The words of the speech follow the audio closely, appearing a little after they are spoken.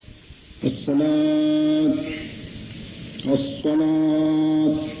الصلاة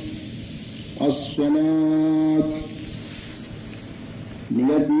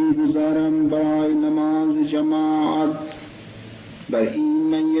نیت میں گزارم برائے نماز جماعت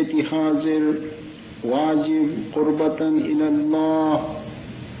بإیمیت حاضر واجب قربتا الی اللہ.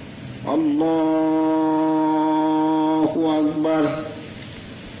 اللہ اکبر.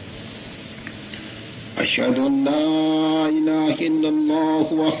 اشهد ان لا اله الا الله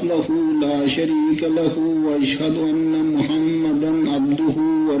وحده لا شريك له واشهد ان محمدا عبده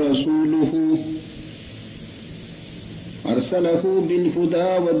ورسوله ارسله بالهدى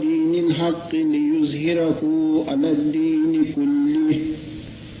ودين الحق ليظهره على الدين كله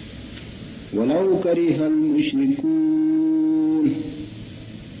ولو كره المشركون.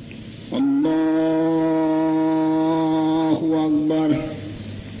 الله اکبر.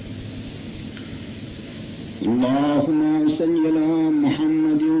 اللهم صل على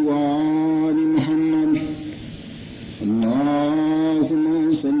محمد وآل محمد. اللهم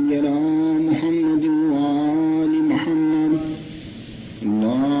صل على محمد وآل محمد.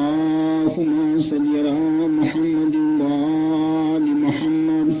 اللهم صل على محمد وآل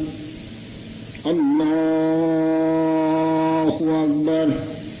محمد. الله أكبر.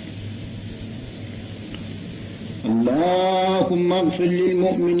 اللهم اغفر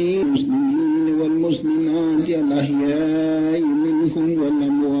للمؤمنين والمسلمات الأحياء منهم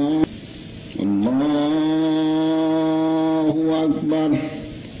والأموات. الله أكبر.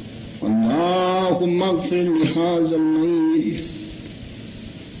 اللهم اغفر لهذا الميت.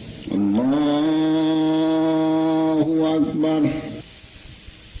 الله أكبر.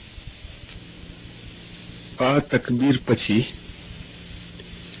 આ તકબીર પછી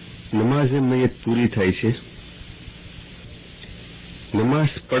નમાઝે મયત પૂરી થાય છે.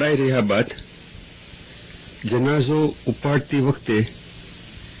 નમાઝ પડાઈ રહ્યા બાદ જનાઝો ઉપાડતી વખતે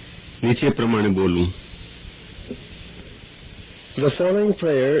નીચે પ્રમાણે બોલવું. The following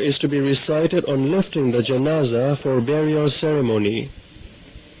prayer is to be recited on lifting the janaza for burial ceremony.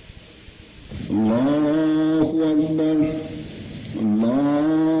 Allahu Akbar.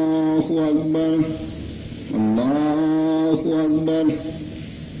 Allahu Akbar. Allahu Akbar.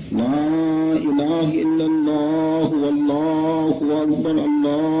 La ilaha illallah wallahu akbar.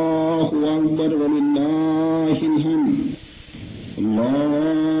 Allahu akbar walillahil hamd.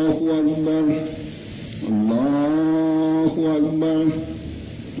 Allahu akbar. Allahu akbar.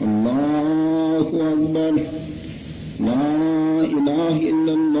 Allahu akbar. La ilaha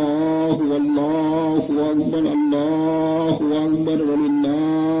illallah wallahu akbar. Allahu akbar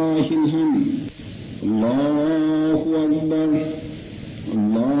walillahil hamd. Allahu akbar.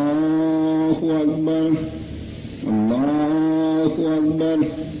 Allahu akbar. Allahu akbar.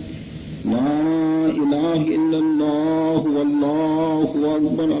 La ilaha illallah wallahu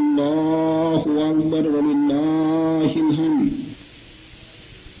akbar. Allahu akbar walillahil hamd.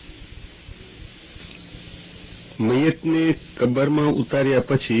 મયતને કબરમાં ઉતાર્યા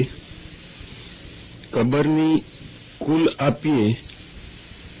પછી કબરની કુલ આપીએ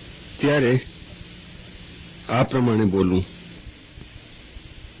ત્યારે આ પ્રમાણે બોલવું.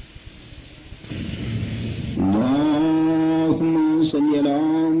 اللهم صل على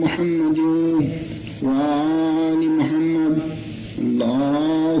محمد وآل محمد.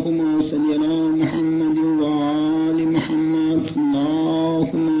 اللهم صل على محمد وآل محمد.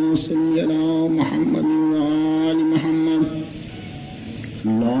 اللهم صل على محمد وآل محمد.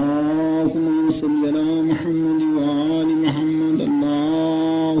 اللهم صل على محمد وآل محمد.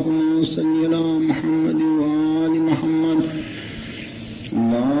 اللهم صل على محمد وآل محمد.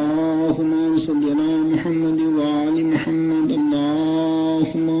 اللهم صل على محمد وآل محمد.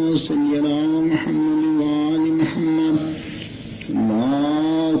 اللهم صل على محمد وآل محمد.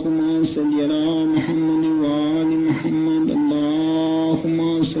 اللهم صل على محمد وآل محمد. اللهم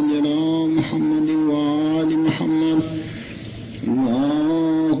صل على محمد وآل محمد.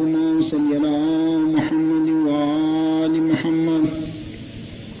 اللهم صل على محمد وآل محمد.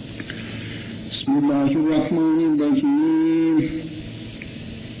 بسم الله الرحمن الرحيم.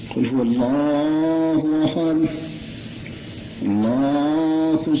 قل هو الله أحد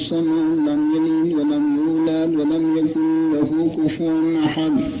الله الصمد لم يلد ولم يولد ولم يكن له كفوا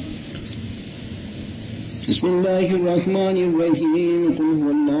أحد. بسم الله الرحمن الرحيم. قل هو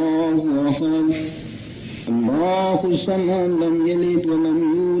الله أحد الله الصمد لم يلد ولم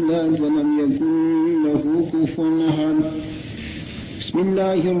يولد ولم يكن له كفوا أحد. بسم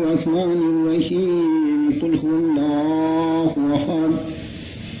الله الرحمن الرحيم. قل هو الله أحد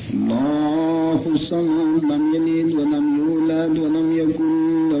الله الصمد لم يلد ولم يولد ولم يكن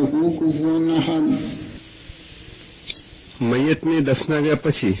له كفوا أحد. મયતને દફનાવ્યા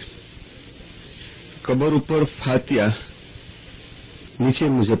પછી قبر اوپر فاتحہ نیچے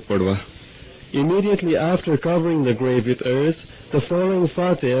مجھے پڑھوا. Immediately after covering the grave with earth, the following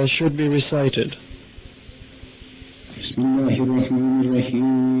Fatiha should be recited. بسم الله الرحمن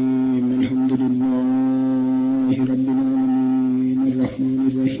الرحيم الحمد لله رب العالمين الرحمن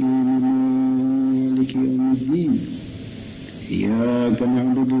الرحيم مالك يوم الدين إياك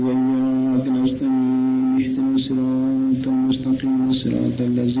نعبد وإياك نستعين اهدنا الصراط المستقيم صراط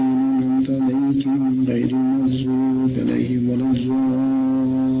الذين أنعمت عليهم غير المغضوب عليهم ولا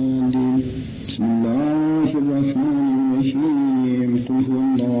الضالين. بسم الله الرحمن الرحيم قل هو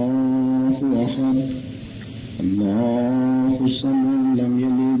الله أحد الله الصمد لم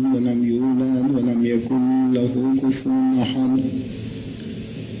يلد ولم يولد ولم يكن له كفوا أحد.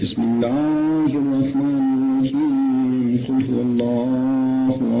 بسم الله الرحمن الرحيم قل هو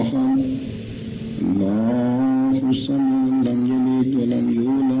الله أحد الله الصمد لم يلد ولم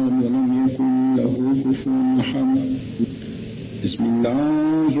يولد ولم يكن له كفوا أحد. بسم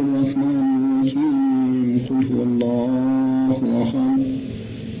الله الرحمن الرحيم قل هو الله أحد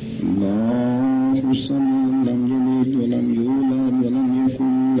الله الصمد لم يلد ولم يولد ولم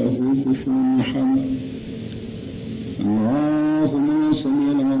يكن له كفوا أحد. اللهم صل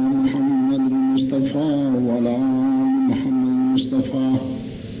على محمد المصطفى وعلى آل محمد المصطفى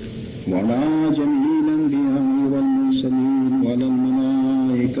وعلى جميع الأنبياء والمرسلين وعلى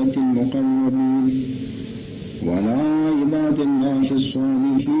الملائكة المقربين وعلى عباد الله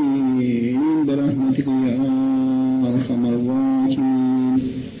الصالحين برحمتك يا أرحم الراحمين.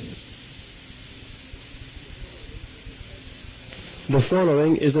 The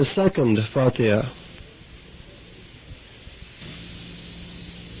following is the second Fatiha.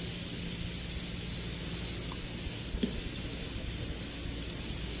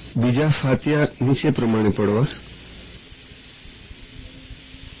 બીજા ફાતિહા નીચે પ્રમાણે પડવા.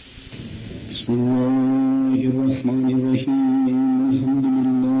 بسم الله الرحمن الرحيم الحمد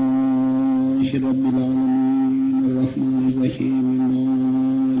لله رب العالمين الرحمن الرحيم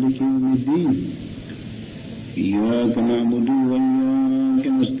مالك يوم الدين إياك نعبد وإياك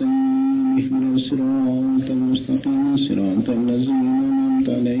نستعين اهدنا الصراط المستقيم صراط الذين أنعمت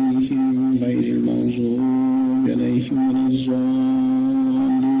عليهم غير المغضوب عليهم ولا الضالين.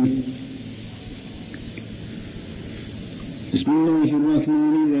 بسم الله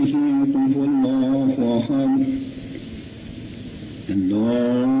الرحمن الرحيم قل هو الله أحد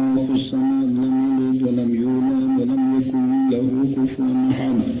الله الصمد لم يلد ولم يولد ولم يكن له كفوا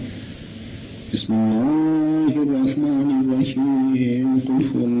أحد. بسم الله الرحمن الرحيم قل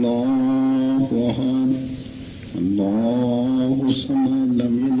هو الله أحد الله الصمد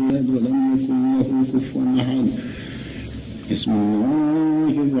لم يلد ولم يكن له كفوا أحد. بسم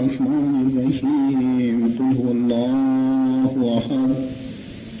الله الرحمن الرحيم قل هو الله أحد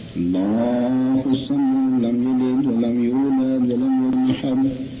الله الصمد لم يلد ولم يولد ولم يكن أحد.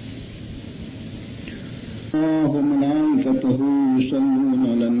 الله وملائكته يصلون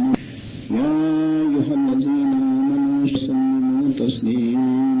على النبي يا أيها الذين آمنوا صلوا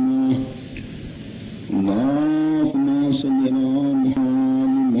تسليما. اللهم صل على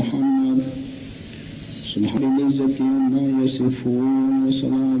محمد سبحان العزة عما يصفون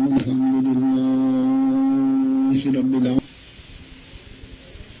وسلام الحمد لله رب العالمين.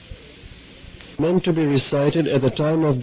 Meant to be recited at the time of